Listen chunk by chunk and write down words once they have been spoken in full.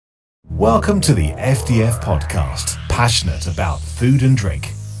Welcome to the FDF podcast, passionate about food and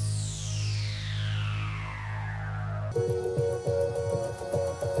drink.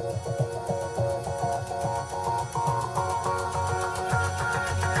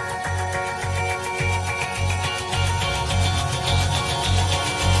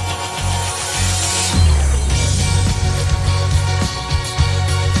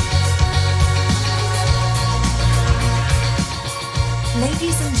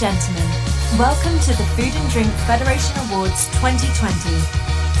 Ladies and gentlemen, welcome to the Food and Drink Federation Awards 2020,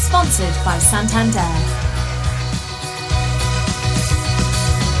 sponsored by Santander.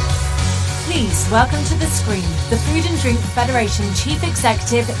 Please welcome to the screen the Food and Drink Federation Chief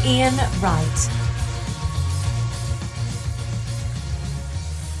Executive Ian Wright.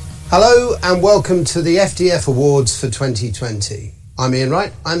 Hello and welcome to the FDF Awards for 2020. I'm Ian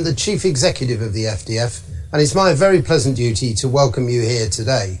Wright, I'm the Chief Executive of the FDF, and it's my very pleasant duty to welcome you here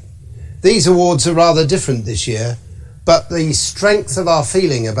today. These awards are rather different this year, but the strength of our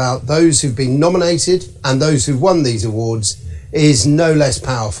feeling about those who've been nominated and those who've won these awards is no less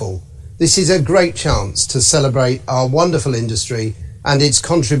powerful. This is a great chance to celebrate our wonderful industry and its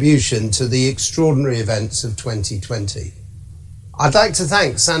contribution to the extraordinary events of 2020. I'd like to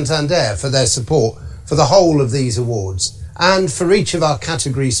thank Santander for their support for the whole of these awards and for each of our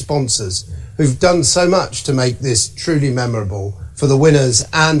category sponsors who've done so much to make this truly memorable for the winners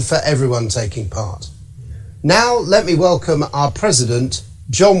and for everyone taking part. Now let me welcome our President,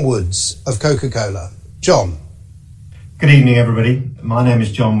 John Woods of Coca-Cola. John. Good evening, everybody. My name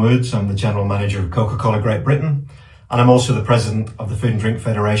is John Woods. I'm the General Manager of Coca-Cola Great Britain, and I'm also the President of the Food and Drink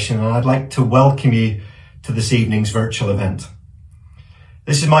Federation, and I'd like to welcome you to this evening's virtual event.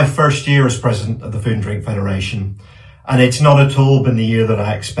 This is my first year as President of the Food and Drink Federation, and it's not at all been the year that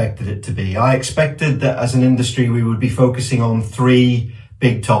I expected it to be. I expected that as an industry we would be focusing on three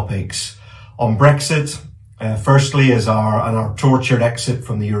big topics. On Brexit, firstly as our tortured exit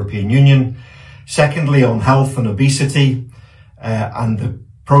from the European Union. Secondly, on health and obesity and the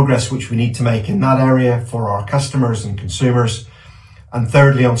progress which we need to make in that area for our customers and consumers. And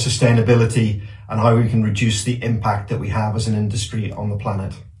thirdly, on sustainability and how we can reduce the impact that we have as an industry on the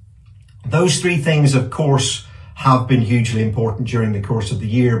planet. Those three things, of course, have been hugely important during the course of the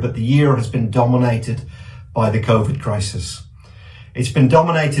year, but the year has been dominated by the COVID crisis. It's been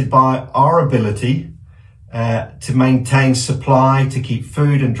dominated by our ability to maintain supply, to keep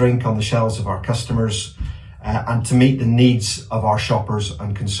food and drink on the shelves of our customers, and to meet the needs of our shoppers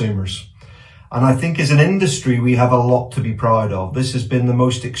and consumers. And I think as an industry, we have a lot to be proud of. This has been the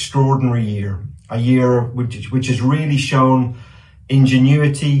most extraordinary year, a year which has really shown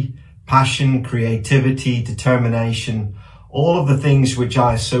ingenuity, passion, creativity, determination, all of the things which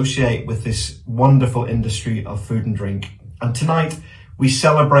I associate with this wonderful industry of food and drink. And tonight we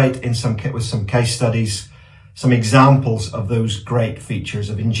celebrate with some case studies, some examples of those great features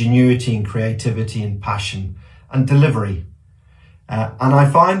of ingenuity and creativity and passion and delivery. And I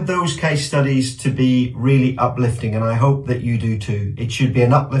find those case studies to be really uplifting, and I hope that you do too. It should be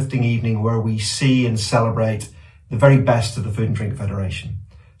an uplifting evening where we see and celebrate the very best of the Food and Drink Federation.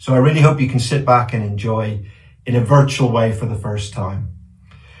 So I really hope you can sit back and enjoy in a virtual way for the first time.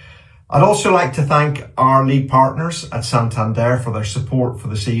 I'd also like to thank our lead partners at Santander for their support for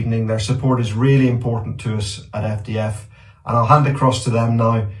this evening. Their support is really important to us at FDF, and I'll hand across to them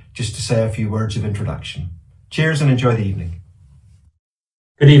now just to say a few words of introduction. Cheers and enjoy the evening.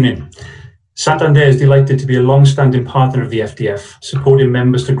 Good evening. Santander is delighted to be a long-standing partner of the FDF, supporting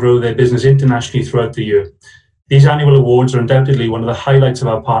members to grow their business internationally throughout the year. These annual awards are undoubtedly one of the highlights of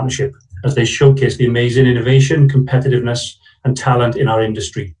our partnership as they showcase the amazing innovation, competitiveness and talent in our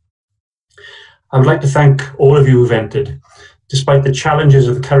industry. I would like to thank all of you who've entered. Despite the challenges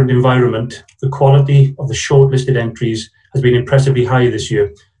of the current environment, the quality of the shortlisted entries has been impressively high this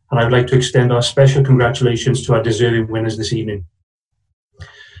year, and I would like to extend our special congratulations to our deserving winners this evening.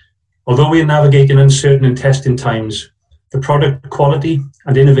 Although we are navigating uncertain and testing times, the product quality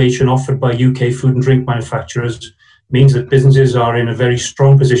and innovation offered by UK food and drink manufacturers means that businesses are in a very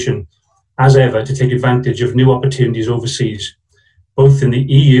strong position, as ever, to take advantage of new opportunities overseas, both in the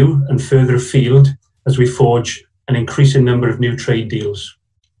EU and further afield as we forge an increasing number of new trade deals.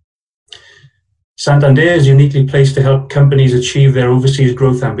 Santander is uniquely placed to help companies achieve their overseas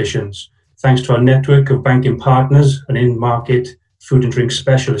growth ambitions, thanks to our network of banking partners and in-market food and drink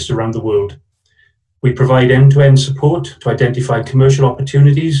specialists around the world. We provide end-to-end support to identify commercial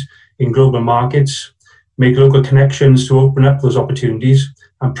opportunities in global markets, make local connections to open up those opportunities,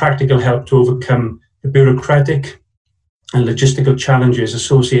 and practical help to overcome the bureaucratic and logistical challenges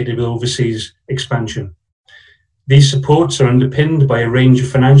associated with overseas expansion. These supports are underpinned by a range of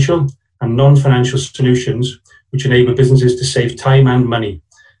financial and non-financial solutions which enable businesses to save time and money,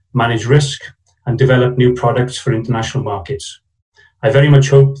 manage risk, and develop new products for international markets. I very much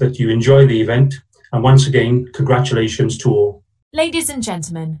hope that you enjoy the event, and once again, congratulations to all. Ladies and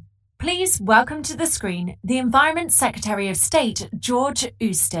gentlemen, please welcome to the screen the Environment Secretary of State, George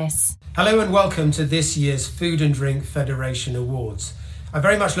Eustice. Hello and welcome to this year's Food and Drink Federation Awards. I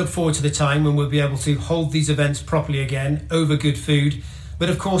very much look forward to the time when we'll be able to hold these events properly again over good food. But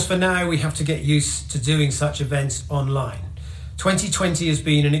of course, for now, we have to get used to doing such events online. 2020 has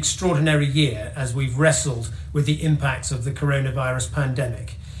been an extraordinary year as we've wrestled with the impacts of the coronavirus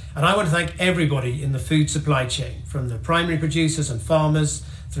pandemic. And I want to thank everybody in the food supply chain, from the primary producers and farmers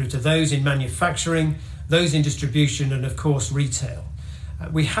through to those in manufacturing, those in distribution, and of course, retail.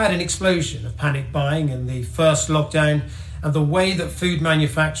 We had an explosion of panic buying in the first lockdown, and the way that food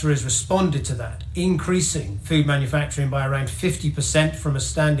manufacturers responded to that, increasing food manufacturing by around 50% from a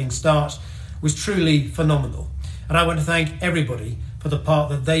standing start, was truly phenomenal. And I want to thank everybody for the part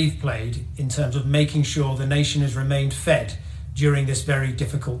that they've played in terms of making sure the nation has remained fed during this very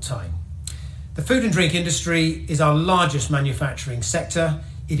difficult time. The food and drink industry is our largest manufacturing sector.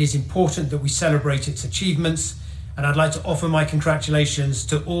 It is important that we celebrate its achievements, and I'd like to offer my congratulations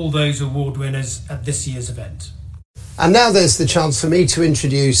to all those award winners at this year's event. And now there's the chance for me to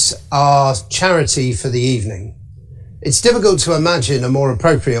introduce our charity for the evening. It's difficult to imagine a more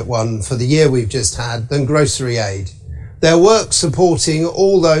appropriate one for the year we've just had than Grocery Aid. Their work supporting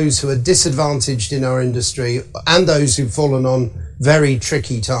all those who are disadvantaged in our industry and those who've fallen on very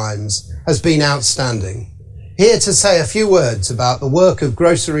tricky times has been outstanding. Here to say a few words about the work of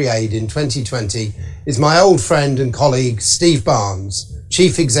Grocery Aid in 2020 is my old friend and colleague Steve Barnes,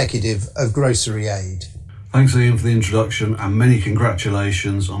 Chief Executive of Grocery Aid. Thanks, Ian, for the introduction, and many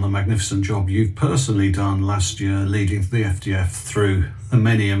congratulations on the magnificent job you've personally done last year leading the FDF through the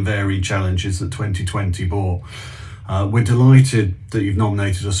many and varied challenges that 2020 bore. We're delighted that you've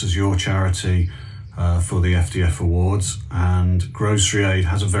nominated us as your charity for the FDF Awards, and Grocery Aid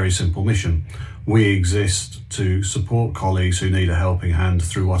has a very simple mission. We exist to support colleagues who need a helping hand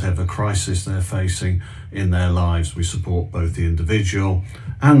through whatever crisis they're facing in their lives. We support both the individual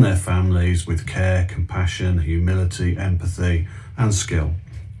and their families with care, compassion, humility, empathy, and skill.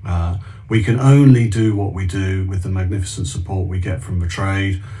 We can only do what we do with the magnificent support we get from the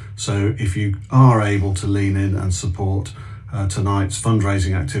trade. So if you are able to lean in and support tonight's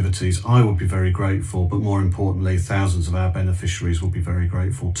fundraising activities, I would be very grateful, but more importantly, thousands of our beneficiaries will be very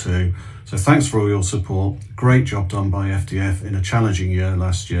grateful too. So thanks for all your support. Great job done by FDF in a challenging year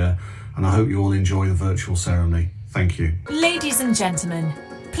last year, and I hope you all enjoy the virtual ceremony. Thank you. Ladies and gentlemen,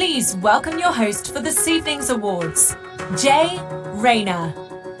 please welcome your host for this evening's awards, Jay Rayner.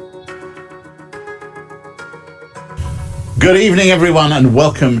 Good evening, everyone, and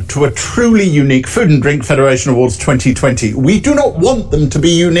welcome to a truly unique Food and Drink Federation Awards 2020. We do not want them to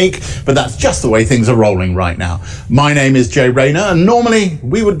be unique, but that's just the way things are rolling right now. My name is Jay Rayner, and normally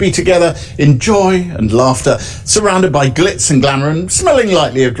we would be together in joy and laughter, surrounded by glitz and glamour and smelling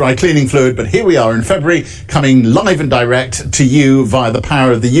lightly of dry cleaning fluid, but here we are in February, coming live and direct to you via the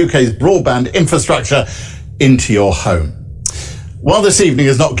power of the UK's broadband infrastructure into your home. While this evening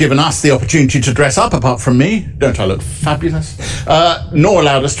has not given us the opportunity to dress up, apart from me, don't I look fabulous, nor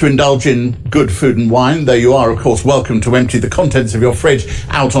allowed us to indulge in good food and wine, though you are, of course, welcome to empty the contents of your fridge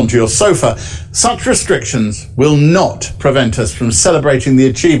out onto your sofa, such restrictions will not prevent us from celebrating the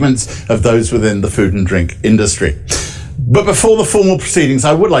achievements of those within the food and drink industry. But before the formal proceedings,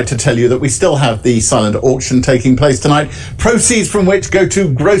 I would like to tell you that we still have the silent auction taking place tonight, proceeds from which go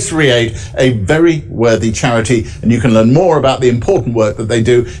to Grocery Aid, a very worthy charity, and you can learn more about the important work that they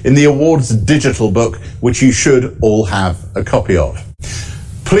do in the awards digital book, which you should all have a copy of.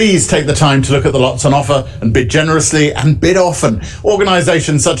 Please take the time to look at the lots on offer and bid generously and bid often.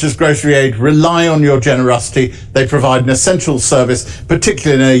 Organisations such as Grocery Aid rely on your generosity. They provide an essential service,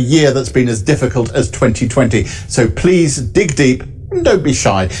 particularly in a year that's been as difficult as 2020. So please dig deep and don't be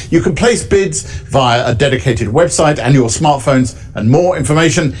shy. You can place bids via a dedicated website and your smartphones, and more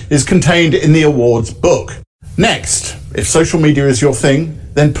information is contained in the awards book. Next, if social media is your thing,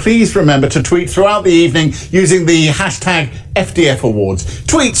 then please remember to tweet throughout the evening using the hashtag FDF Awards.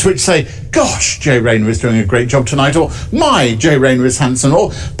 Tweets which say, gosh, Jay Rayner is doing a great job tonight, or my Jay Rayner is handsome, or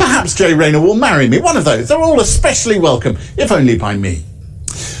perhaps Jay Rayner will marry me. One of those. They're all especially welcome, if only by me.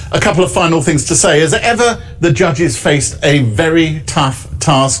 A couple of final things to say. As ever, the judges faced a very tough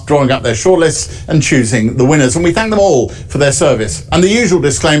task drawing up their shortlists and choosing the winners, and we thank them all for their service. And the usual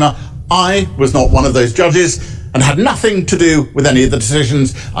disclaimer, I was not one of those judges and had nothing to do with any of the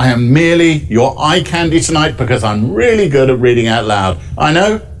decisions. I am merely your eye candy tonight because I'm really good at reading out loud. I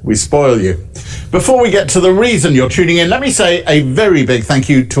know, we spoil you. Before we get to the reason you're tuning in, let me say a very big thank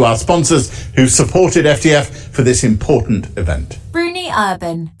you to our sponsors who've supported FDF for this important event. Bruni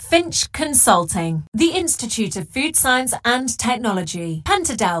Urban, Finch Consulting, the Institute of Food Science and Technology,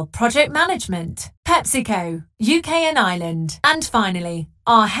 Pentadel Project Management, PepsiCo, UK and Ireland, and finally,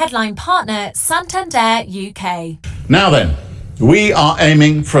 our headline partner, Santander UK. Now then, we are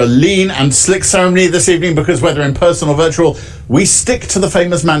aiming for a lean and slick ceremony this evening because whether in person or virtual, we stick to the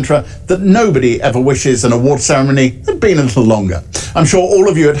famous mantra that nobody ever wishes an award ceremony had been a little longer. I'm sure all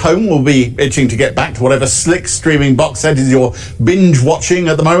of you at home will be itching to get back to whatever slick streaming box set is you're binge watching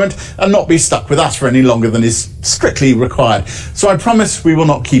at the moment and not be stuck with us for any longer than is strictly required. So I promise we will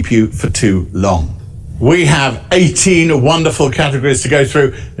not keep you for too long. We have 18 wonderful categories to go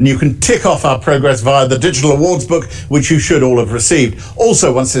through, and you can tick off our progress via the digital awards book, which you should all have received.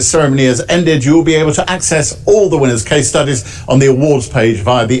 Also, once this ceremony has ended, you will be able to access all the winners' case studies on the awards page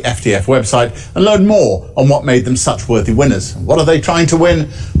via the FDF website and learn more on what made them such worthy winners. What are they trying to win?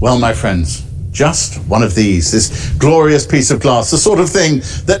 Well, my friends, just one of these, this glorious piece of glass, the sort of thing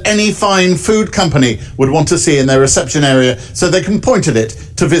that any fine food company would want to see in their reception area so they can point at it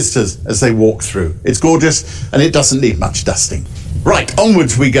to visitors as they walk through. It's gorgeous and it doesn't need much dusting. Right,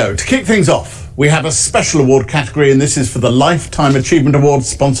 onwards we go. To kick things off, we have a special award category, and this is for the Lifetime Achievement Award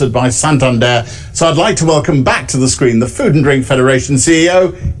sponsored by Santander. So I'd like to welcome back to the screen the Food and Drink Federation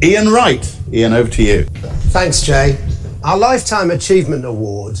CEO, Ian Wright. Ian, over to you. Thanks, Jay. Our Lifetime Achievement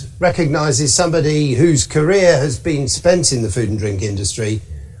Award recognises somebody whose career has been spent in the food and drink industry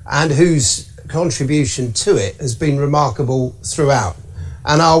and whose contribution to it has been remarkable throughout.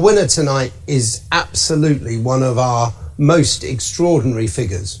 And our winner tonight is absolutely one of our most extraordinary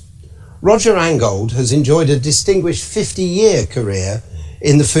figures. Roger Angold has enjoyed a distinguished 50-year career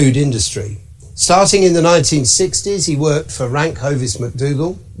in the food industry. Starting in the 1960s, he worked for Rank Hovis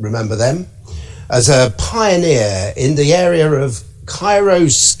McDougall, remember them, as a pioneer in the area of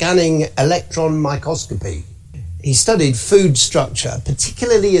chiro-scanning electron microscopy. He studied food structure,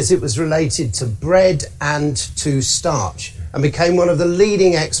 particularly as it was related to bread and to starch, and became one of the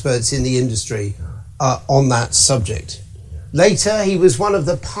leading experts in the industry on that subject. Later, he was one of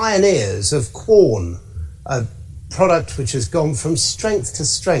the pioneers of Quorn, a product which has gone from strength to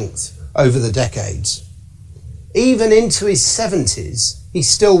strength over the decades. Even into his 70s, he's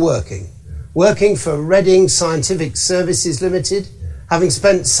still working for Reading Scientific Services Limited, having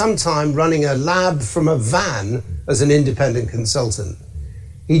spent some time running a lab from a van as an independent consultant.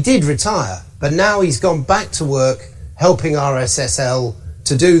 He did retire, but now he's gone back to work helping RSSL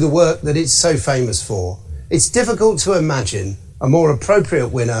to do the work that it's so famous for. It's difficult to imagine a more appropriate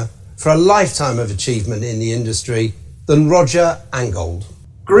winner for a lifetime of achievement in the industry than Roger Angold.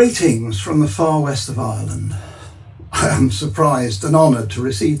 Greetings from the far west of Ireland. I am surprised and honoured to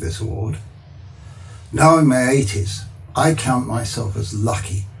receive this award. Now in my 80s, I count myself as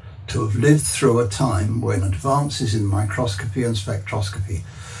lucky to have lived through a time when advances in microscopy and spectroscopy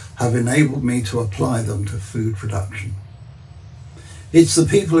have enabled me to apply them to food production. It's the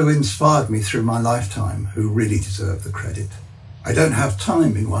people who inspired me through my lifetime who really deserve the credit. I don't have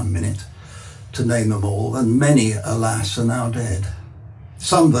time in 1 minute to name them all, and many, alas, are now dead.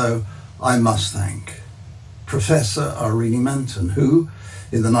 Some, though, I must thank. Professor Irene Manton, who,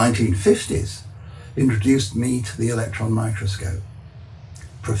 in the 1950s, introduced me to the electron microscope.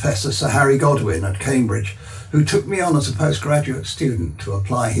 Professor Sir Harry Godwin at Cambridge, who took me on as a postgraduate student to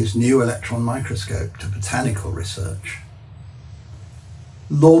apply his new electron microscope to botanical research.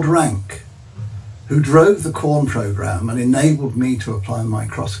 Lord Rank, who drove the Quorn programme and enabled me to apply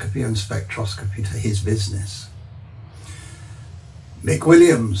microscopy and spectroscopy to his business. Mick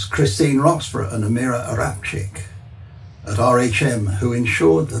Williams, Christine Roxburgh and Amira Arapchik at RHM, who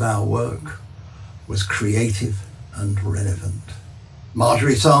ensured that our work was creative and relevant.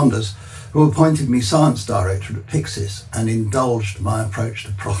 Marjorie Sanders, who appointed me Science Director at Pyxis and indulged my approach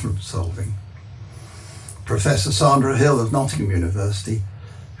to problem solving. Professor Sandra Hill of Nottingham University,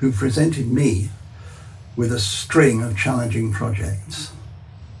 who presented me with a string of challenging projects.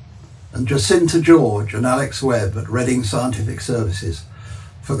 And Jacinta George and Alex Webb at Reading Scientific Services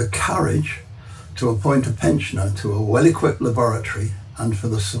for the courage to appoint a pensioner to a well-equipped laboratory and for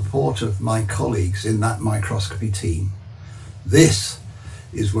the support of my colleagues in that microscopy team. This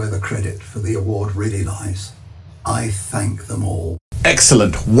is where the credit for the award really lies. I thank them all.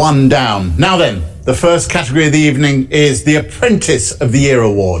 Excellent. One down. Now then, the first category of the evening is the Apprentice of the Year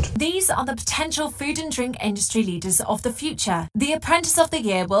Award. These are the potential food and drink industry leaders of the future. The Apprentice of the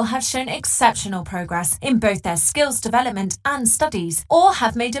Year will have shown exceptional progress in both their skills development and studies, or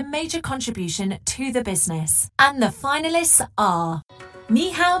have made a major contribution to the business. And the finalists are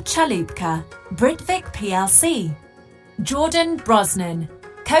Michał Chalupka, Britvic plc. Jordan Brosnan,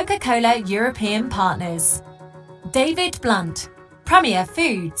 Coca-Cola European Partners. David Blunt, Premier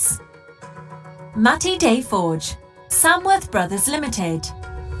Foods. Matty Dayforge, Samworth Brothers Limited.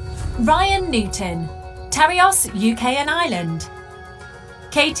 Ryan Newton, Terios UK and Ireland.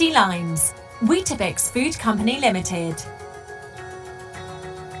 Katie Limes, Weetabix Food Company Limited.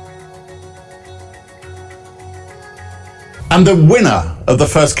 And the winner of the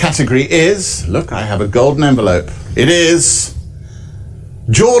first category is, look, I have a golden envelope. It is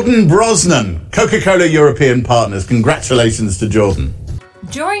Jordan Brosnan, Coca-Cola European Partners. Congratulations to Jordan.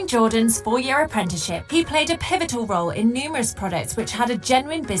 During Jordan's 4-year apprenticeship, he played a pivotal role in numerous products which had a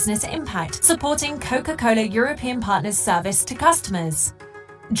genuine business impact, supporting Coca-Cola European Partners' service to customers.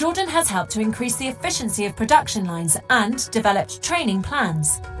 Jordan has helped to increase the efficiency of production lines and developed training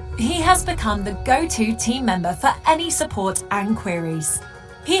plans. He has become the go-to team member for any support and queries.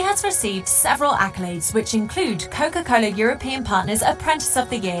 He has received several accolades which include Coca-Cola European Partners Apprentice of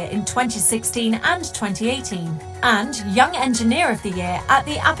the Year in 2016 and 2018 and Young Engineer of the Year at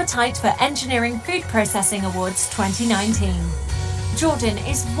the Appetite for Engineering Food Processing Awards 2019. Jordan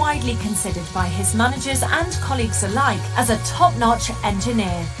is widely considered by his managers and colleagues alike as a top-notch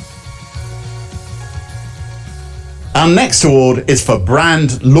engineer. Our next award is for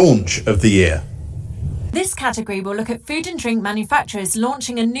Brand Launch of the Year. This category will look at food and drink manufacturers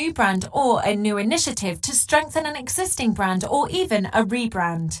launching a new brand or a new initiative to strengthen an existing brand or even a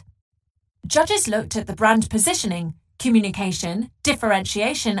rebrand. Judges looked at the brand positioning, communication,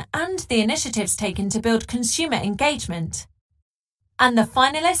 differentiation, and the initiatives taken to build consumer engagement. And the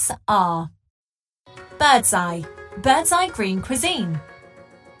finalists are Birdseye Green Cuisine.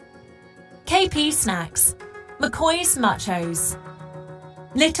 KP Snacks, McCoy's Machos.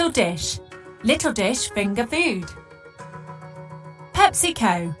 Little Dish Finger Food.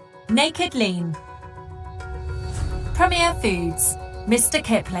 PepsiCo, Naked Lean. Premier Foods, Mr.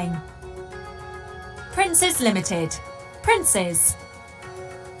 Kipling. Princes Limited, Princes.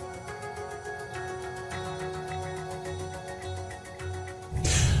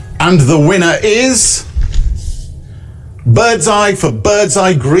 And the winner is Birdseye for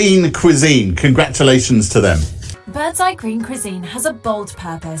Birdseye Green Cuisine. Congratulations to them. Birdseye Green Cuisine has a bold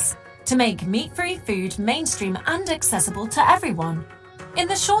purpose: to make meat-free food mainstream and accessible to everyone. In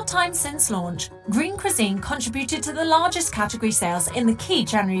the short time since launch, Green Cuisine contributed to the largest category sales in the key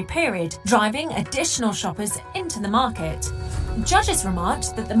January period, driving additional shoppers into the market. Judges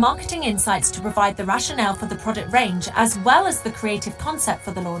remarked that the marketing insights to provide the rationale for the product range, as well as the creative concept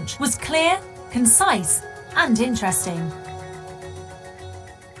for the launch, was clear, concise, and interesting.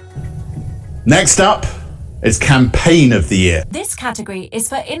 Next up, it's Campaign of the Year. This category is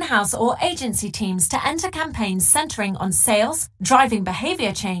for in-house or agency teams to enter campaigns centering on sales, driving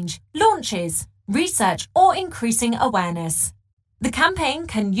behaviour change, launches, research, or increasing awareness. The campaign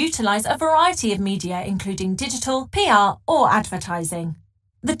can utilise a variety of media, including digital, PR, or advertising.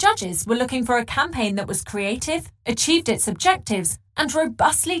 The judges were looking for a campaign that was creative, achieved its objectives, and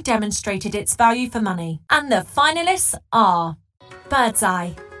robustly demonstrated its value for money. And the finalists are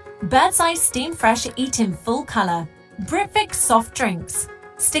Birdseye Steam Fresh Eat in Full Colour, Britvic Soft Drinks,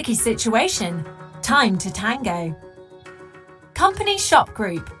 Sticky Situation, Time to Tango. Company Shop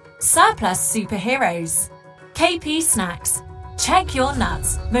Group, Surplus Superheroes. KP Snacks, Check Your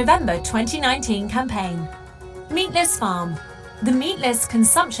Nuts, November 2019 campaign. Meatless Farm, The Meatless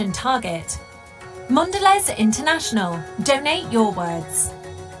Consumption Target. Mondelez International, Donate Your Words.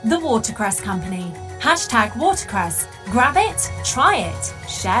 The Watercress Company, #Watercress, grab it, try it,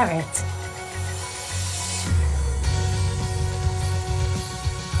 share it.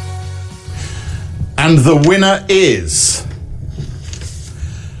 And the winner is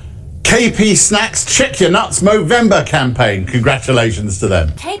KP Snacks Check Your Nuts Movember campaign. Congratulations to them.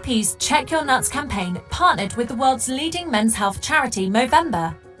 KP's Check Your Nuts campaign partnered with the world's leading men's health charity,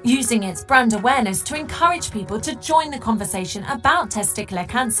 Movember, using its brand awareness to encourage people to join the conversation about testicular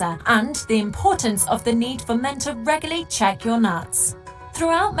cancer and the importance of the need for men to regularly check your nuts.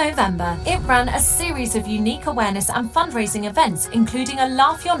 Throughout Movember, it ran a series of unique awareness and fundraising events, including a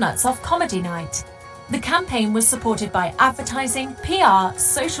Laugh Your Nuts Off comedy night. The campaign was supported by advertising, PR,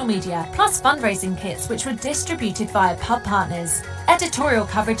 social media, plus fundraising kits which were distributed via pub partners. Editorial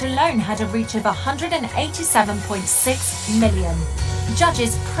coverage alone had a reach of 187.6 million.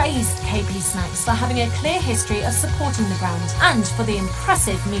 Judges praised KP Snacks for having a clear history of supporting the brand and for the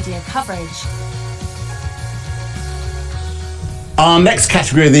impressive media coverage. Our next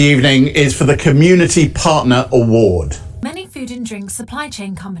category of the evening is for the Community Partner Award. Many food food and drink supply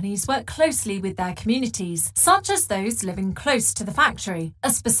chain companies work closely with their communities, such as those living close to the factory, a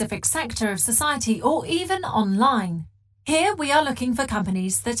specific sector of society, or even online. Here we are looking for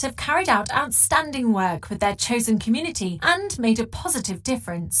companies that have carried out outstanding work with their chosen community and made a positive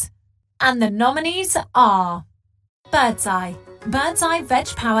difference. And the nominees are Birdseye. Birdseye Veg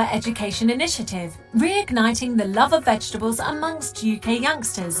Power Education Initiative, reigniting the love of vegetables amongst UK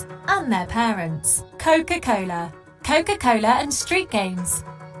youngsters and their parents. Coca-Cola. Coca-Cola and Street Games,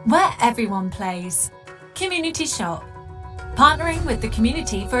 where everyone plays. Community Shop. Partnering with the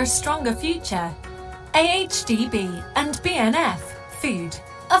community for a stronger future. AHDB and BNF, Food,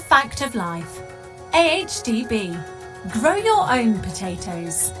 a Fact of Life. AHDB, Grow Your Own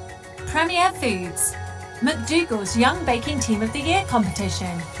Potatoes. Premier Foods, McDougall's Young Baking Team of the Year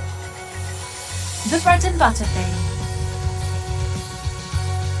competition. The Bread and Butter Thing.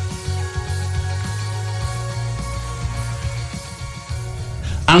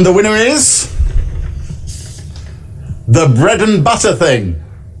 And the winner is The Bread and Butter Thing.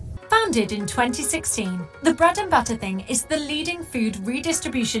 Founded in 2016, The Bread and Butter Thing is the leading food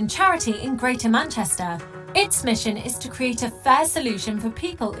redistribution charity in Greater Manchester. Its mission is to create a fair solution for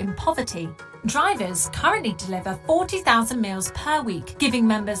people in poverty. Drivers currently deliver 40,000 meals per week, giving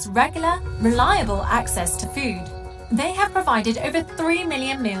members regular, reliable access to food. They have provided over 3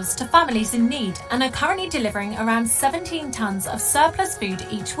 million meals to families in need and are currently delivering around 17 tonnes of surplus food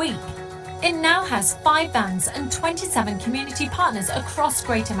each week. It now has 5 vans and 27 community partners across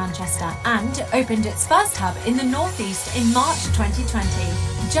Greater Manchester and opened its first hub in the North East in March 2020.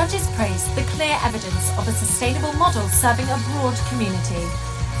 Judges praise the clear evidence of a sustainable model serving a broad community.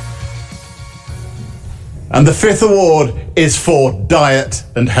 And the 5th award is for Diet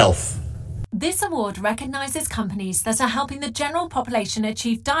and Health. This award recognises companies that are helping the general population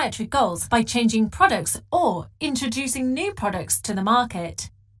achieve dietary goals by changing products or introducing new products to the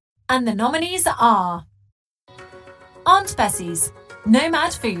market. And the nominees are Aunt Bessie's,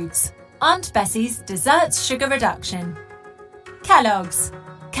 Nomad Foods, Aunt Bessie's Desserts Sugar Reduction. Kellogg's,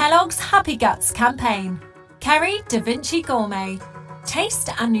 Kellogg's Happy Guts Campaign. Kerry Da Vinci Gourmet, Taste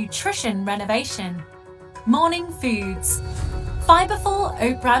and Nutrition Renovation. Morning Foods, Fiberful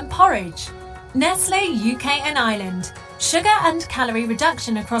Oat Bran Porridge. Nestlé UK and Ireland, Sugar and Calorie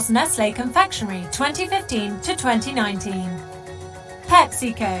Reduction across Nestlé Confectionery 2015 to 2019.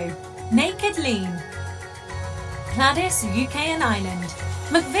 PepsiCo, Naked Lean. Gladys UK and Ireland,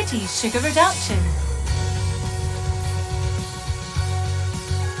 McVitie's Sugar Reduction.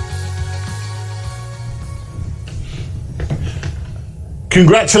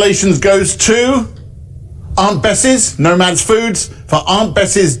 Congratulations goes to Aunt Bessie's, Nomads Foods, for Aunt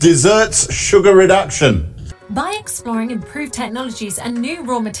Bessie's Desserts Sugar Reduction. By exploring improved technologies and new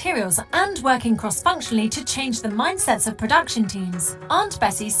raw materials and working cross-functionally to change the mindsets of production teams, Aunt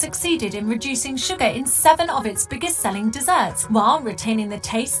Bessie's succeeded in reducing sugar in 7 of its biggest-selling desserts while retaining the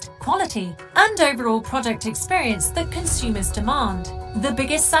taste, quality, and overall product experience that consumers demand. The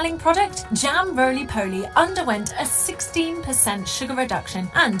biggest-selling product, Jam Roly-Poly, underwent a 16% sugar reduction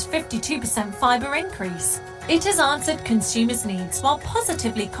and 52% fibre increase. It has answered consumers' needs while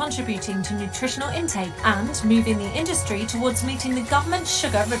positively contributing to nutritional intake and moving the industry towards meeting the government's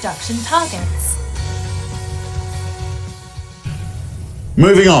sugar reduction targets.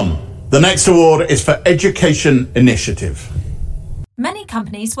 Moving on, the next award is for Education Initiative. Many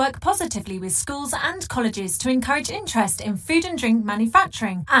companies work positively with schools and colleges to encourage interest in food and drink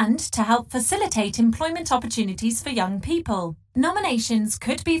manufacturing and to help facilitate employment opportunities for young people. Nominations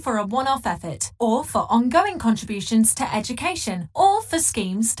could be for a one-off effort, or for ongoing contributions to education, or for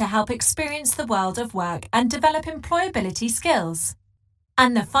schemes to help experience the world of work and develop employability skills.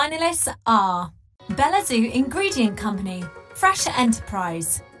 And the finalists are Bella Zoo Ingredient Company, Fresh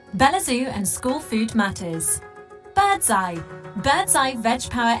Enterprise, Bella Zoo and School Food Matters. Birdseye, Birdseye Veg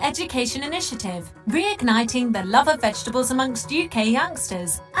Power Education Initiative, reigniting the love of vegetables amongst UK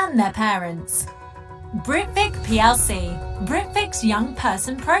youngsters and their parents. Britvic PLC, Britvic's Young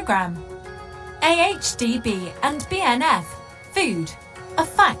Person Programme. AHDB and BNF, Food, a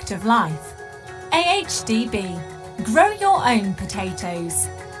Fact of Life. AHDB, Grow Your Own Potatoes.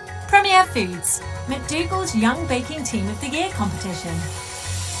 Premier Foods, McDougall's Young Baking Team of the Year competition.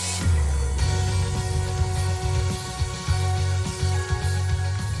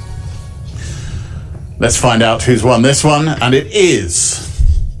 Let's find out who's won this one, and it is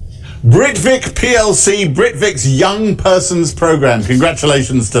Britvic PLC, Britvic's Young Persons Programme.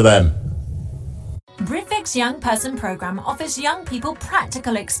 Congratulations to them. Britvic FedEx Young Person Programme offers young people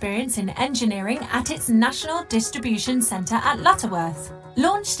practical experience in engineering at its National Distribution Centre at Lutterworth.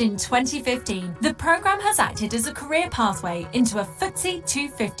 Launched in 2015, the programme has acted as a career pathway into a FTSE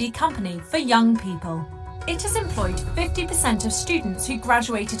 250 company for young people. It has employed 50% of students who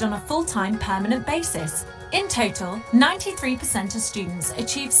graduated on a full-time permanent basis. In total, 93% of students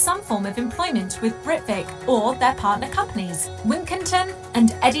achieved some form of employment with Britvic or their partner companies, Wincanton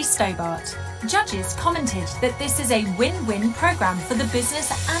and Eddie Stobart. Judges commented that this is a win-win programme for the business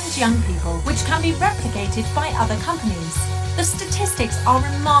and young people, which can be replicated by other companies. The statistics are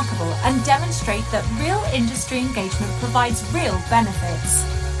remarkable and demonstrate that real industry engagement provides real benefits.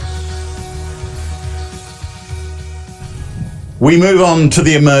 We move on to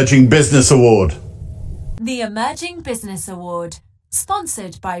the Emerging Business Award. The Emerging Business Award,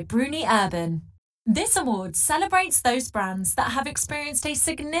 sponsored by Bruni Urban. This award celebrates those brands that have experienced a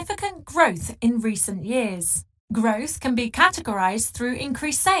significant growth in recent years. Growth can be categorized through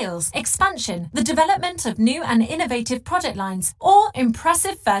increased sales, expansion, the development of new and innovative product lines, or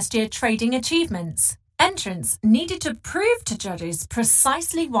impressive first-year trading achievements. Entrants needed to prove to judges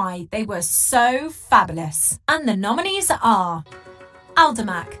precisely why they were so fabulous. And the nominees are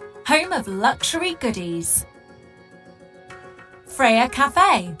Aldermac, home of luxury goodies; Freya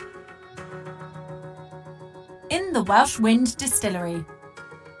Cafe; In the Welsh Wind Distillery;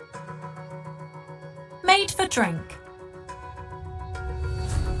 Made for Drink;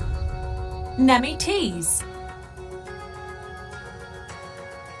 Nemi Teas;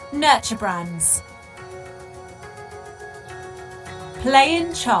 Nurture Brands; Play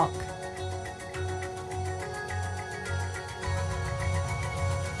in Chalk;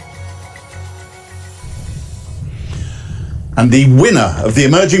 And the winner of the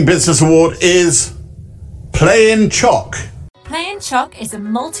Emerging Business Award is Play in Chalk. Play in Chalk is a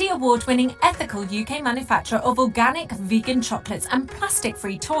multi-award-winning ethical UK manufacturer of organic vegan chocolates and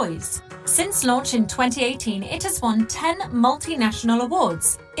plastic-free toys. Since launch in 2018, it has won 10 multinational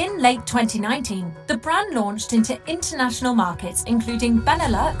awards. In late 2019, the brand launched into international markets including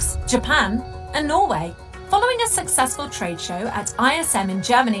Benelux, Japan, and Norway. Following a successful trade show at ISM in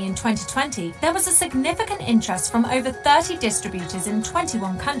Germany in 2020, there was a significant interest from over 30 distributors in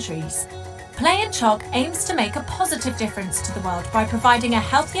 21 countries. Play in Chalk aims to make a positive difference to the world by providing a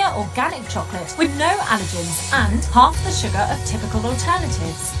healthier organic chocolate with no allergens and half the sugar of typical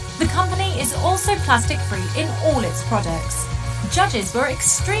alternatives. The company is also plastic-free in all its products. Judges were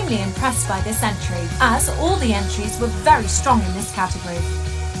extremely impressed by this entry, as all the entries were very strong in this category.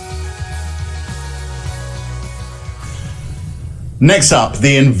 Next up,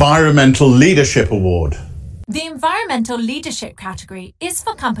 the Environmental Leadership Award. The Environmental Leadership category is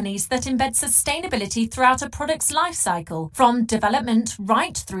for companies that embed sustainability throughout a product's life cycle, from development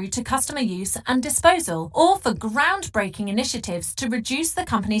right through to customer use and disposal, or for groundbreaking initiatives to reduce the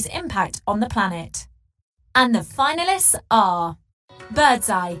company's impact on the planet. And the finalists are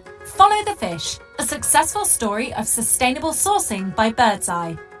Birdseye, Follow the Fish, a successful story of sustainable sourcing by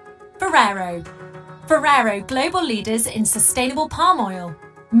Birdseye; Ferrero, global leaders in sustainable palm oil;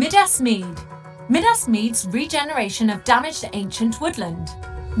 Midas Mead's regeneration of damaged ancient woodland;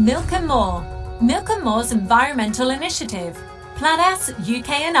 Milk and More's environmental initiative; Pladas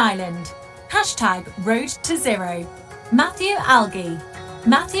UK and Ireland, #Road to Zero; Matthew Algae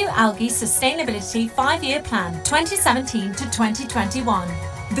Sustainability 5-Year Plan 2017 to 2021;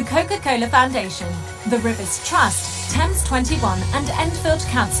 the Coca-Cola Foundation, the Rivers Trust, Thames 21 and Enfield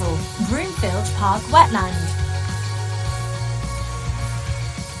Council, Broomfield Park Wetland.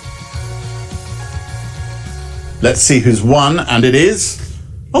 Let's see who's won, and it is...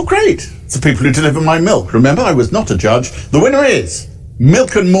 Oh, great! It's the people who deliver my milk. Remember, I was not a judge. The winner is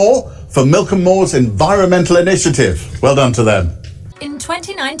Milk and More for Milk and More's environmental initiative. Well done to them. In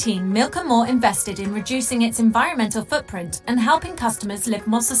 2019, Milk and More invested in reducing its environmental footprint and helping customers live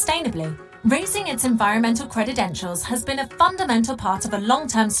more sustainably. Raising its environmental credentials has been a fundamental part of a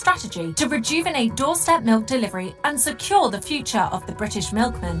long-term strategy to rejuvenate doorstep milk delivery and secure the future of the British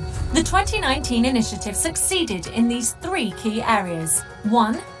milkman. The 2019 initiative succeeded in these 3 key areas.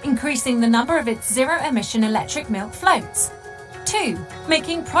 1. Increasing the number of its zero-emission electric milk floats. 2.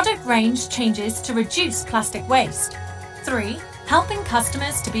 Making product range changes to reduce plastic waste. 3. Helping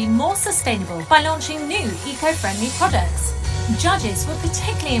customers to be more sustainable by launching new eco-friendly products. Judges were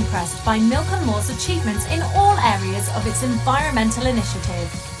particularly impressed by Milk and More's achievements in all areas of its environmental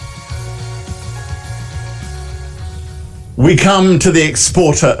initiative. We come to the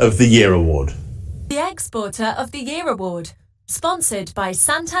Exporter of the Year Award. The Exporter of the Year Award, sponsored by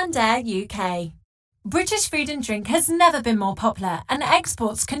Santander UK. British food and drink has never been more popular, and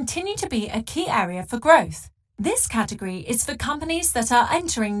exports continue to be a key area for growth. This category is for companies that are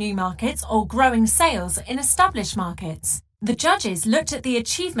entering new markets or growing sales in established markets. The judges looked at the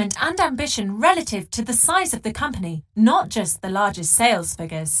achievement and ambition relative to the size of the company, not just the largest sales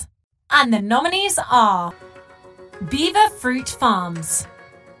figures. And the nominees are Beaver Fruit Farms,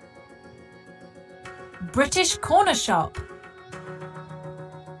 British Corner Shop,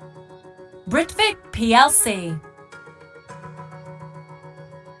 Britvic plc,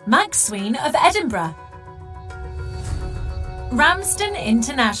 Maxween of Edinburgh, Ramsden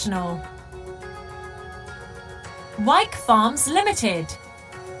International, Wyke Farms Limited,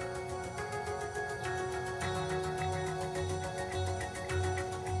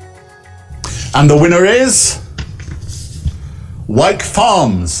 And the winner is Wyke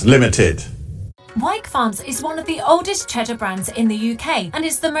Farms Limited. Wyke Farms is one of the oldest cheddar brands in the UK and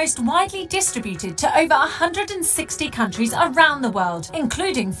is the most widely distributed to over 160 countries around the world,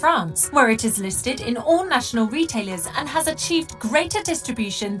 including France, where it is listed in all national retailers and has achieved greater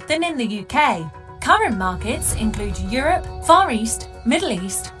distribution than in the UK. Current markets include Europe, Far East, Middle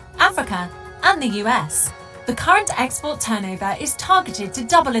East, Africa, and the US. The current export turnover is targeted to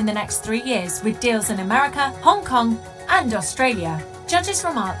double in the next 3 years, with deals in America, Hong Kong, and Australia. Judges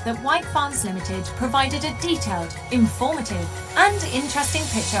remarked that Wyke Farms Limited provided a detailed, informative, and interesting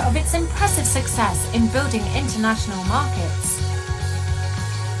picture of its impressive success in building international markets.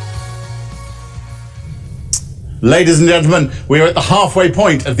 Ladies and gentlemen, we are at the halfway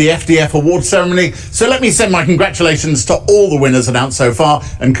point of the FDF Awards ceremony, so let me send my congratulations to all the winners announced so far,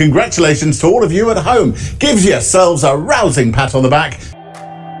 and congratulations to all of you at home. Give yourselves a rousing pat on the back.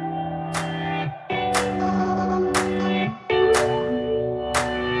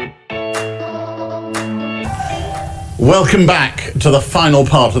 Welcome back to the final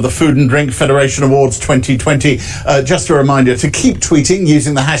part of the Food and Drink Federation Awards 2020. Just a reminder to keep tweeting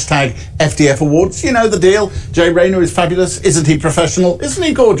using the hashtag FDF Awards. You know the deal. Jay Rayner is fabulous. Isn't he professional? Isn't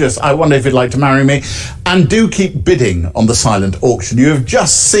he gorgeous? I wonder if he'd like to marry me. And do keep bidding on the silent auction. You have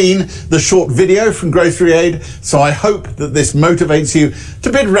just seen the short video from Grocery Aid, so I hope that this motivates you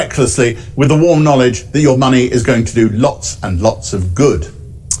to bid recklessly with the warm knowledge that your money is going to do lots and lots of good.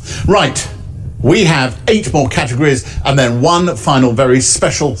 Right. We have 8 more categories and then one final very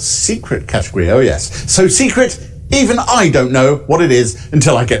special secret category. Oh yes. So secret, even I don't know what it is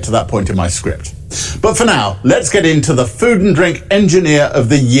until I get to that point in my script. But for now, let's get into the Food and Drink Engineer of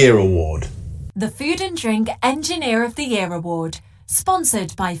the Year Award. The Food and Drink Engineer of the Year Award,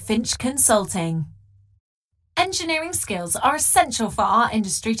 sponsored by Finch Consulting. Engineering skills are essential for our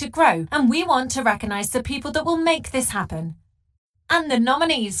industry to grow, and we want to recognise the people that will make this happen. And the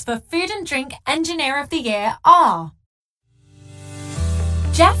nominees for Food and Drink Engineer of the Year are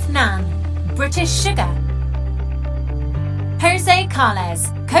Jeff Nan, British Sugar, Jose Carles,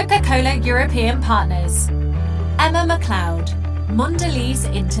 Coca-Cola European Partners, Emma McLeod,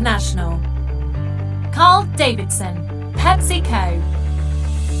 Mondelez International, Carl Davidson, PepsiCo,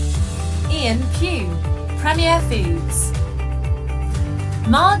 Ian Pugh, Premier Foods,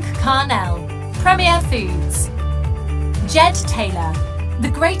 Mark Carnell, Premier Foods, Jed Taylor, The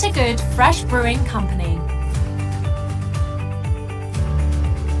Greater Good Fresh Brewing Company.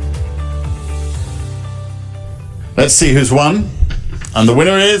 Let's see who's won. And the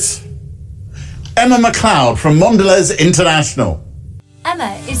winner is Emma McLeod from Mondelez International.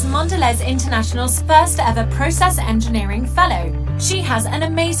 Emma is Mondelez International's first ever Process Engineering Fellow. She has an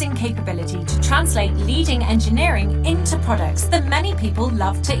amazing capability to translate leading engineering into products that many people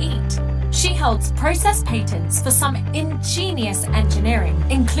love to eat. She holds process patents for some ingenious engineering,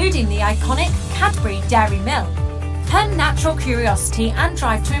 including the iconic Cadbury Dairy Milk. Her natural curiosity and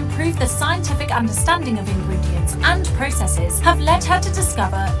drive to improve the scientific understanding of ingredients and processes have led her to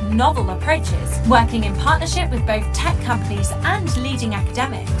discover novel approaches, working in partnership with both tech companies and leading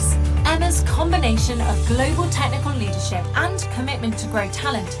academics. Emma's combination of global technical leadership and commitment to grow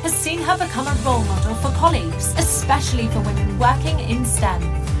talent has seen her become a role model for colleagues, especially for women working in STEM.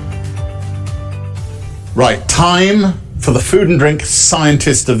 Right, time for the Food and Drink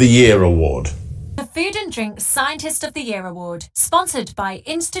Scientist of the Year Award. The Food and Drink Scientist of the Year Award, sponsored by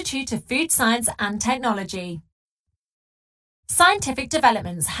Institute of Food Science and Technology. Scientific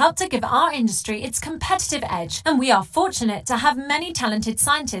developments help to give our industry its competitive edge, and we are fortunate to have many talented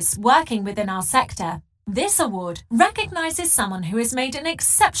scientists working within our sector. This award recognises someone who has made an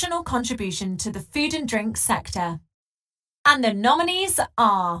exceptional contribution to the food and drink sector. And the nominees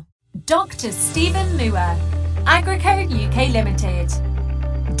are Dr. Stephen Muir, Agricode UK Limited,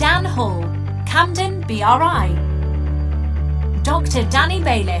 Dan Hall, Camden BRI, Dr. Danny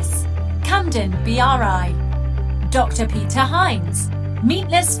Bayliss, Camden BRI, Dr. Peter Hines,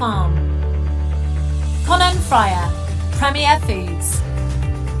 Meatless Farm, Conan Fryer, Premier Foods.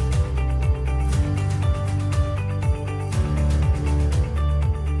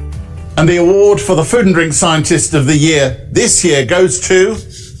 And the award for the Food and Drink Scientist of the Year this year goes to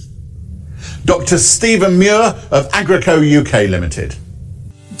Dr. Stephen Muir of Agrico UK Limited.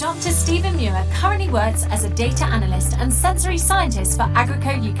 Dr. Stephen Muir currently works as a data analyst and sensory scientist for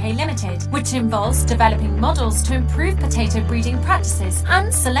Agrico UK Limited, which involves developing models to improve potato breeding practices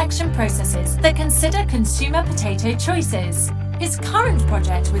and selection processes that consider consumer potato choices. His current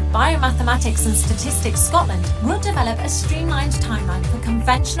project with Biomathematics and Statistics Scotland will develop a streamlined timeline for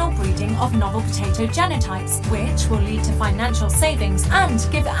conventional breeding of novel potato genotypes, which will lead to financial savings and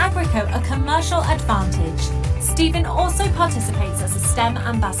give Agrico a commercial advantage. Stephen also participates as a STEM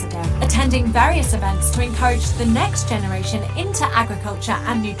ambassador, attending various events to encourage the next generation into agriculture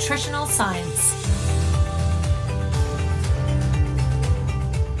and nutritional science.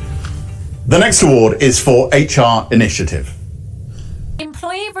 The next award is for HR Initiative.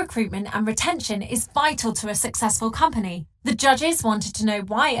 Employee recruitment and retention is vital to a successful company. The judges wanted to know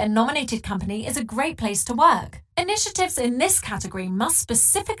why a nominated company is a great place to work. Initiatives in this category must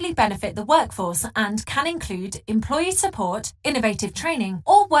specifically benefit the workforce and can include employee support, innovative training,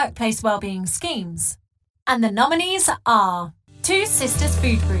 or workplace wellbeing schemes. And the nominees are Two Sisters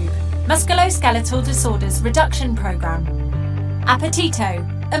Food Group, Musculoskeletal Disorders Reduction Programme,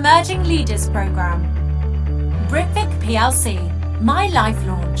 Appetito, Emerging Leaders Programme, Britvic PLC, My Life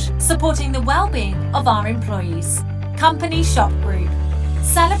Launch, supporting the well-being of our employees. Company Shop Group,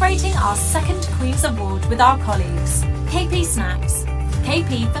 celebrating our second Queen's Award with our colleagues. KP Snacks,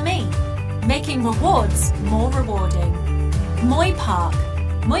 KP for me, making rewards more rewarding. Moy Park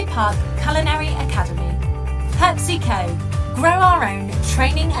Culinary Academy. PepsiCo, grow our own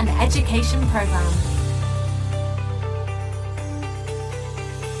training and education programme.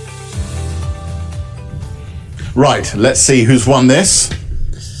 Right, let's see who's won this.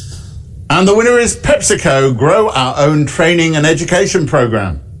 And the winner is PepsiCo, Grow Our Own Training and Education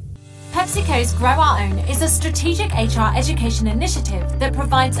Programme. PepsiCo's Grow Our Own is a strategic HR education initiative that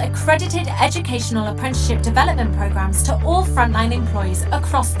provides accredited educational apprenticeship development programs to all frontline employees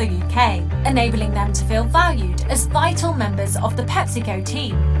across the UK, enabling them to feel valued as vital members of the PepsiCo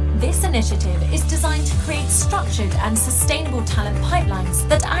team. This initiative is designed to create structured and sustainable talent pipelines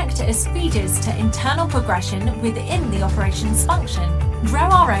that act as feeders to internal progression within the operations function. Grow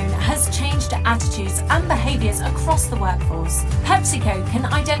Our Own has changed attitudes and behaviours across the workforce. PepsiCo can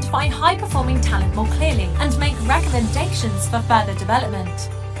identify high-performing talent more clearly and make recommendations for further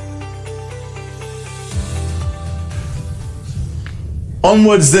development.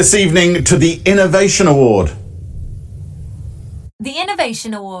 Onwards this evening to the Innovation Award. The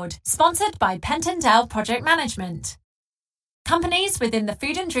Innovation Award, sponsored by Pentondale Project Management. Companies within the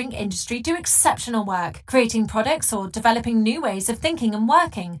food and drink industry do exceptional work, creating products or developing new ways of thinking and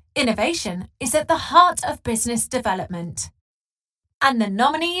working. Innovation is at the heart of business development. And the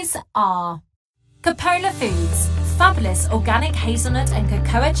nominees are Capola Foods, fabulous organic hazelnut and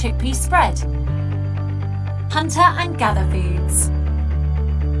cocoa chickpea spread. Hunter and Gather Foods.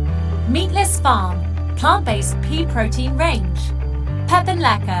 Meatless Farm, plant-based pea protein range. Pep &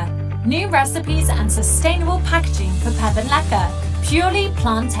 Lecker, new recipes and sustainable packaging for Pep & Lecker, purely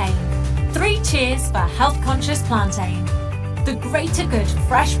plantain. 3 cheers for health-conscious plantain. The Greater Good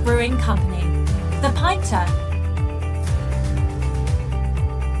Fresh Brewing Company. The Pinter.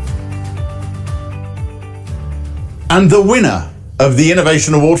 And the winner of the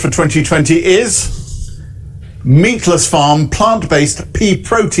Innovation Award for 2020 is Meatless Farm plant-based pea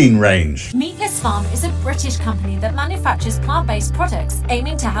protein range. Meatless Farm is a British company that manufactures plant-based products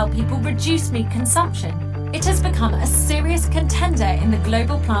aiming to help people reduce meat consumption. It has become a serious contender in the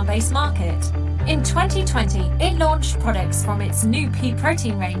global plant-based market. In 2020, it launched products from its new pea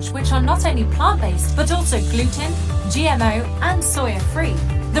protein range, which are not only plant-based but also gluten, GMO and soya-free.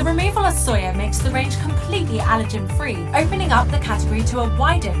 The removal of soya makes the range completely allergen-free, opening up the category to a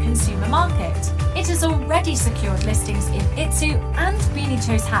wider consumer market. It has already secured listings in Itsu and Beanie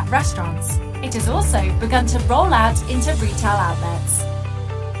Toast Hat restaurants. It has also begun to roll out into retail outlets.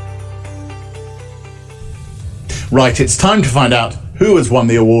 Right, it's time to find out who has won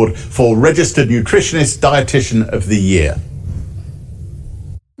the award for Registered Nutritionist Dietitian of the Year.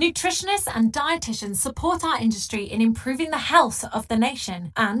 Nutritionists and dietitians support our industry in improving the health of the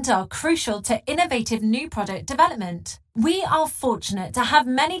nation and are crucial to innovative new product development. We are fortunate to have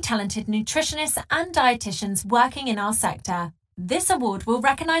many talented nutritionists and dietitians working in our sector. This award will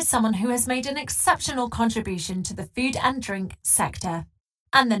recognise someone who has made an exceptional contribution to the food and drink sector.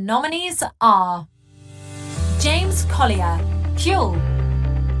 And the nominees are James Collier, Huel;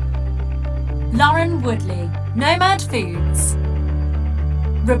 Lauren Woodley, Nomad Foods;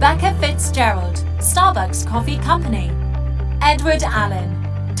 Rebecca Fitzgerald, Starbucks Coffee Company; Edward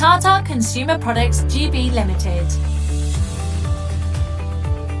Allen, Tata Consumer Products GB Limited.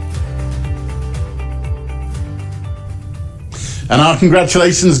 And our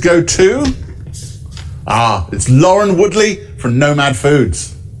congratulations go to... it's Lauren Woodley from Nomad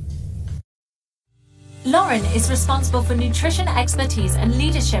Foods. Lauren is responsible for nutrition expertise and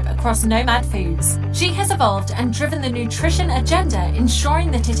leadership across Nomad Foods. She has evolved and driven the nutrition agenda,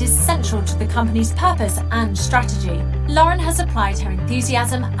 ensuring that it is central to the company's purpose and strategy. Lauren has applied her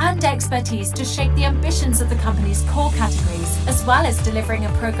enthusiasm and expertise to shape the ambitions of the company's core categories, as well as delivering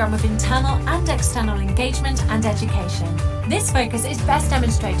a program of internal and external engagement and education. This focus is best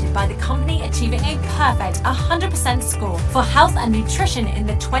demonstrated by the company achieving a perfect 100% score for health and nutrition in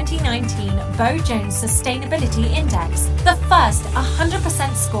the 2019 Beau Jones Sustainability Index, the first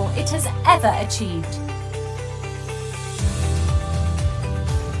 100% score it has ever achieved.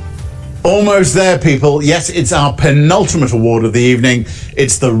 Almost there, people. Yes, it's our penultimate award of the evening.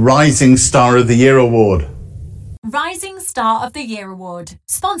 It's the Rising Star of the Year Award. Rising Star of the Year Award,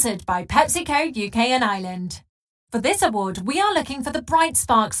 sponsored by PepsiCo UK and Ireland. For this award, we are looking for the bright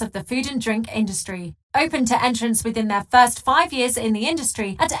sparks of the food and drink industry. Open to entrants within their first 5 years in the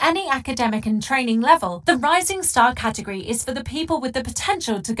industry at any academic and training level, the Rising Star category is for the people with the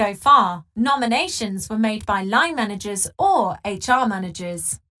potential to go far. Nominations were made by line managers or HR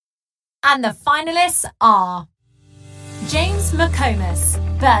managers. And the finalists are James McComas,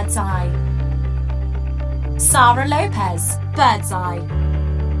 Birdseye; Sarah Lopez, Birdseye;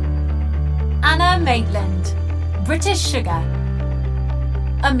 Anna Maitland, British Sugar;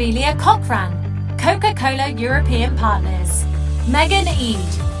 Amelia Cochran, Coca-Cola European Partners; Megan Eade,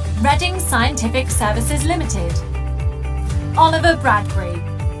 Reading Scientific Services Limited; Oliver Bradbury,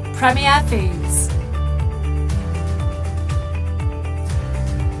 Premier Foods.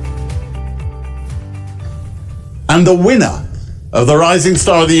 And the winner of the Rising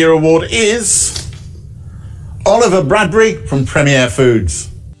Star of the Year Award is Oliver Bradbury from Premier Foods.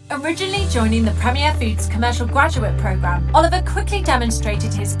 Originally joining the Premier Foods Commercial Graduate Programme, Oliver quickly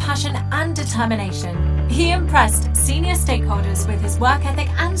demonstrated his passion and determination. He impressed senior stakeholders with his work ethic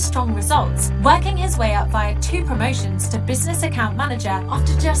and strong results, working his way up via 2 promotions to Business Account Manager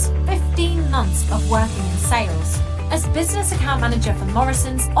after just 15 months of working in sales. As Business Account Manager for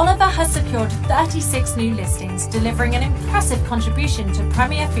Morrisons, Oliver has secured 36 new listings, delivering an impressive contribution to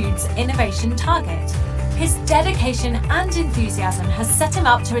Premier Foods' innovation target. His dedication and enthusiasm has set him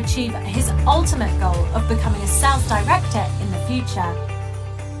up to achieve his ultimate goal of becoming a sales director in the future.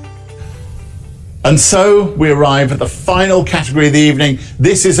 And so we arrive at the final category of the evening.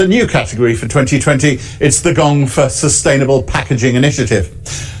 This is a new category for 2020. It's the Gong for Sustainable Packaging Initiative.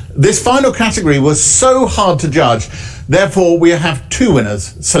 This final category was so hard to judge, therefore we have 2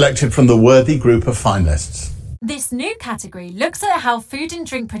 winners selected from the worthy group of finalists. This new category looks at how food and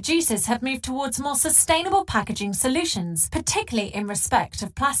drink producers have moved towards more sustainable packaging solutions, particularly in respect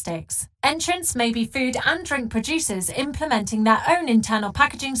of plastics. Entrants may be food and drink producers implementing their own internal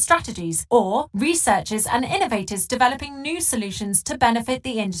packaging strategies, or researchers and innovators developing new solutions to benefit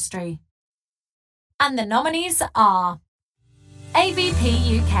the industry. And the nominees are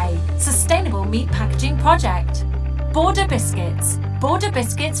AVP UK, Sustainable Meat Packaging Project; Border Biscuits. Border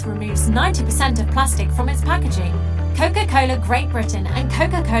Biscuits removes 90% of plastic from its packaging. Coca-Cola Great Britain and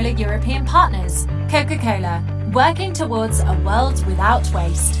Coca-Cola European Partners. Coca-Cola, working towards a world without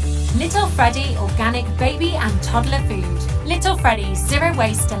waste. Little Freddy Organic Baby and Toddler Food. Little Freddy's Zero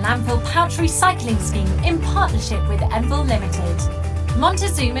Waste to Landfill Pouch Recycling Scheme in partnership with Envil Limited.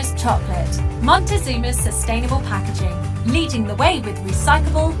 Montezuma's Chocolate. Montezuma's Sustainable Packaging, leading the way with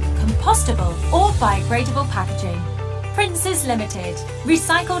recyclable, compostable or biodegradable packaging. Princes Limited,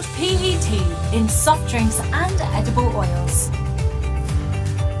 recycled PET in soft drinks and edible oils.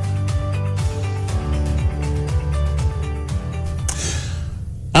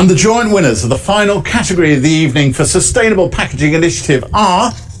 And the joint winners of the final category of the evening for Sustainable Packaging Initiative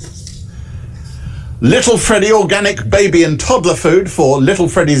are Little Freddy Organic Baby and Toddler Food for Little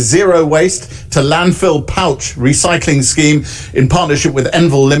Freddy's Zero Waste to Landfill Pouch Recycling Scheme in partnership with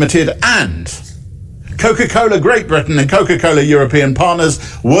Envil Limited, and Coca-Cola Great Britain and Coca-Cola European Partners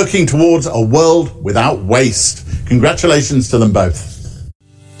working towards a world without waste. Congratulations to them both.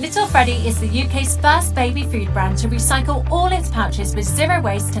 Little Freddy is the UK's first baby food brand to recycle all its pouches with zero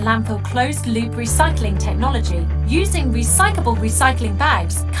waste to landfill closed-loop recycling technology. Using recyclable recycling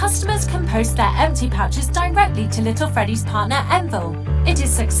bags, customers can post their empty pouches directly to Little Freddy's partner Envil. It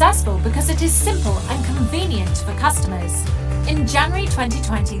is successful because it is simple and convenient for customers. In January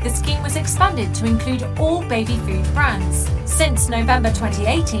 2020, the scheme was expanded to include all baby food brands. Since November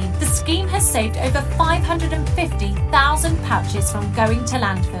 2018, the scheme has saved over 550,000 pouches from going to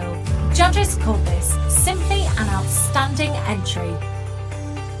landfill. Judges called this simply an outstanding entry.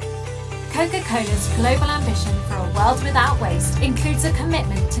 Coca-Cola's global ambition for a world without waste includes a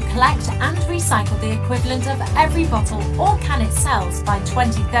commitment to collect and recycle the equivalent of every bottle or can it sells by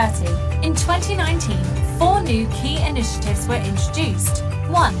 2030. In 2019, 4 new key initiatives were introduced.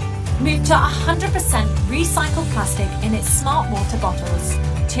 1. Move to 100% recycled plastic in its smart water bottles.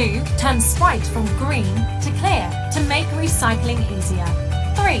 2. Turn Sprite from green to clear to make recycling easier.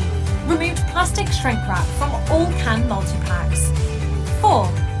 3. Removed plastic shrink wrap from all can multi-packs. 4.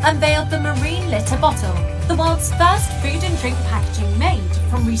 Unveiled the Marine Litter Bottle, the world's first food and drink packaging made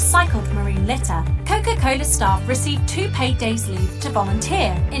from recycled marine litter. Coca-Cola staff received 2 paid days leave to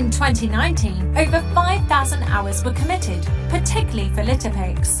volunteer. In 2019, over 5,000 hours were committed, particularly for litter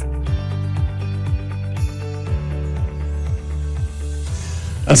picks.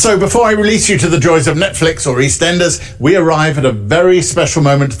 And so before I release you to the joys of Netflix or EastEnders, we arrive at a very special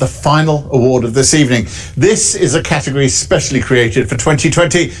moment, the final award of this evening. This is a category specially created for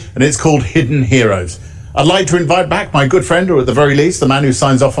 2020, and it's called Hidden Heroes. I'd like to invite back my good friend, or at the very least, the man who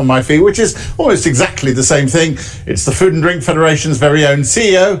signs off on my fee, which is almost exactly the same thing. It's the Food and Drink Federation's very own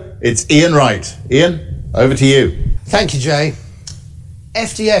CEO. It's Ian Wright. Ian, over to you. Thank you, Jay.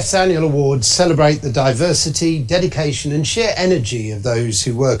 FDF's annual awards celebrate the diversity, dedication and sheer energy of those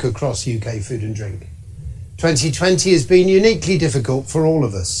who work across UK food and drink. 2020 has been uniquely difficult for all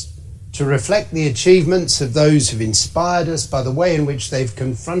of us. To reflect the achievements of those who've inspired us by the way in which they've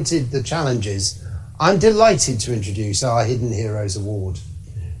confronted the challenges, I'm delighted to introduce our Hidden Heroes Award.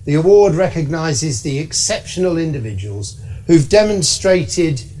 The award recognises the exceptional individuals who've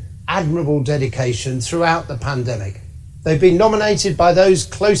demonstrated admirable dedication throughout the pandemic. They've been nominated by those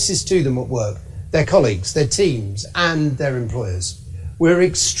closest to them at work, their colleagues, their teams and their employers. We're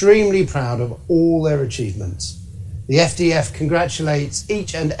extremely proud of all their achievements. The FDF congratulates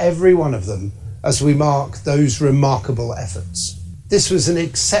each and every one of them as we mark those remarkable efforts. This was an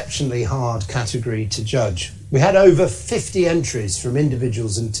exceptionally hard category to judge. We had over 50 entries from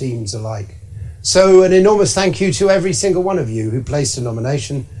individuals and teams alike. So an enormous thank you to every single one of you who placed a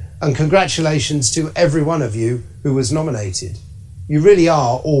nomination, and congratulations to every one of you who was nominated. You really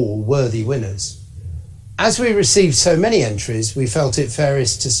are all worthy winners. As we received so many entries, we felt it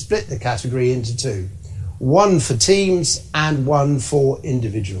fairest to split the category into 2. 1 for teams and 1 for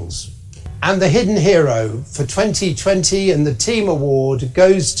individuals. And the Hidden Hero for 2020 and the Team Award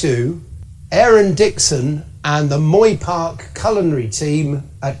goes to Aaron Dixon and the Moy Park Culinary Team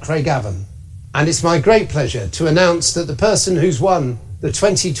at Craigavon. And it's my great pleasure to announce that the person who's won the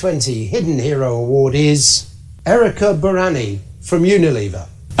 2020 Hidden Hero Award is Erica Burani from Unilever.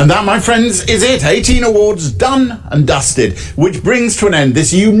 And that, my friends, is it. 18 awards done and dusted, which brings to an end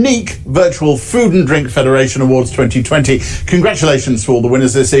this unique virtual Food and Drink Federation Awards 2020. Congratulations to all the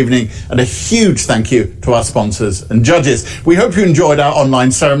winners this evening, and a huge thank you to our sponsors and judges. We hope you enjoyed our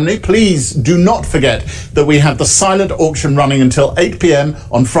online ceremony. Please do not forget that we have the silent auction running until 8 p.m.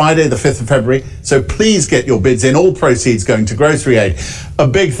 on Friday, the 5th of February. So please get your bids in, all proceeds going to Grocery Aid. A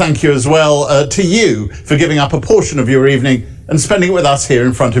big thank you as well to you for giving up a portion of your evening and spending it with us here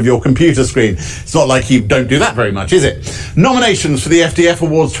in front of your computer screen. It's not like you don't do that very much, is it? Nominations for the FDF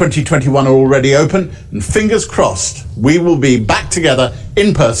Awards 2021 are already open, and fingers crossed we will be back together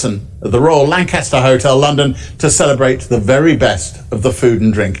in person at the Royal Lancaster Hotel, London, to celebrate the very best of the food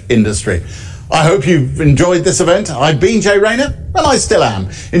and drink industry. I hope you've enjoyed this event. I've been Jay Rayner, and I still am.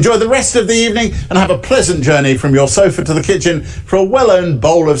 Enjoy the rest of the evening and have a pleasant journey from your sofa to the kitchen for a well-earned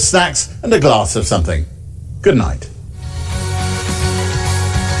bowl of snacks and a glass of something. Good night.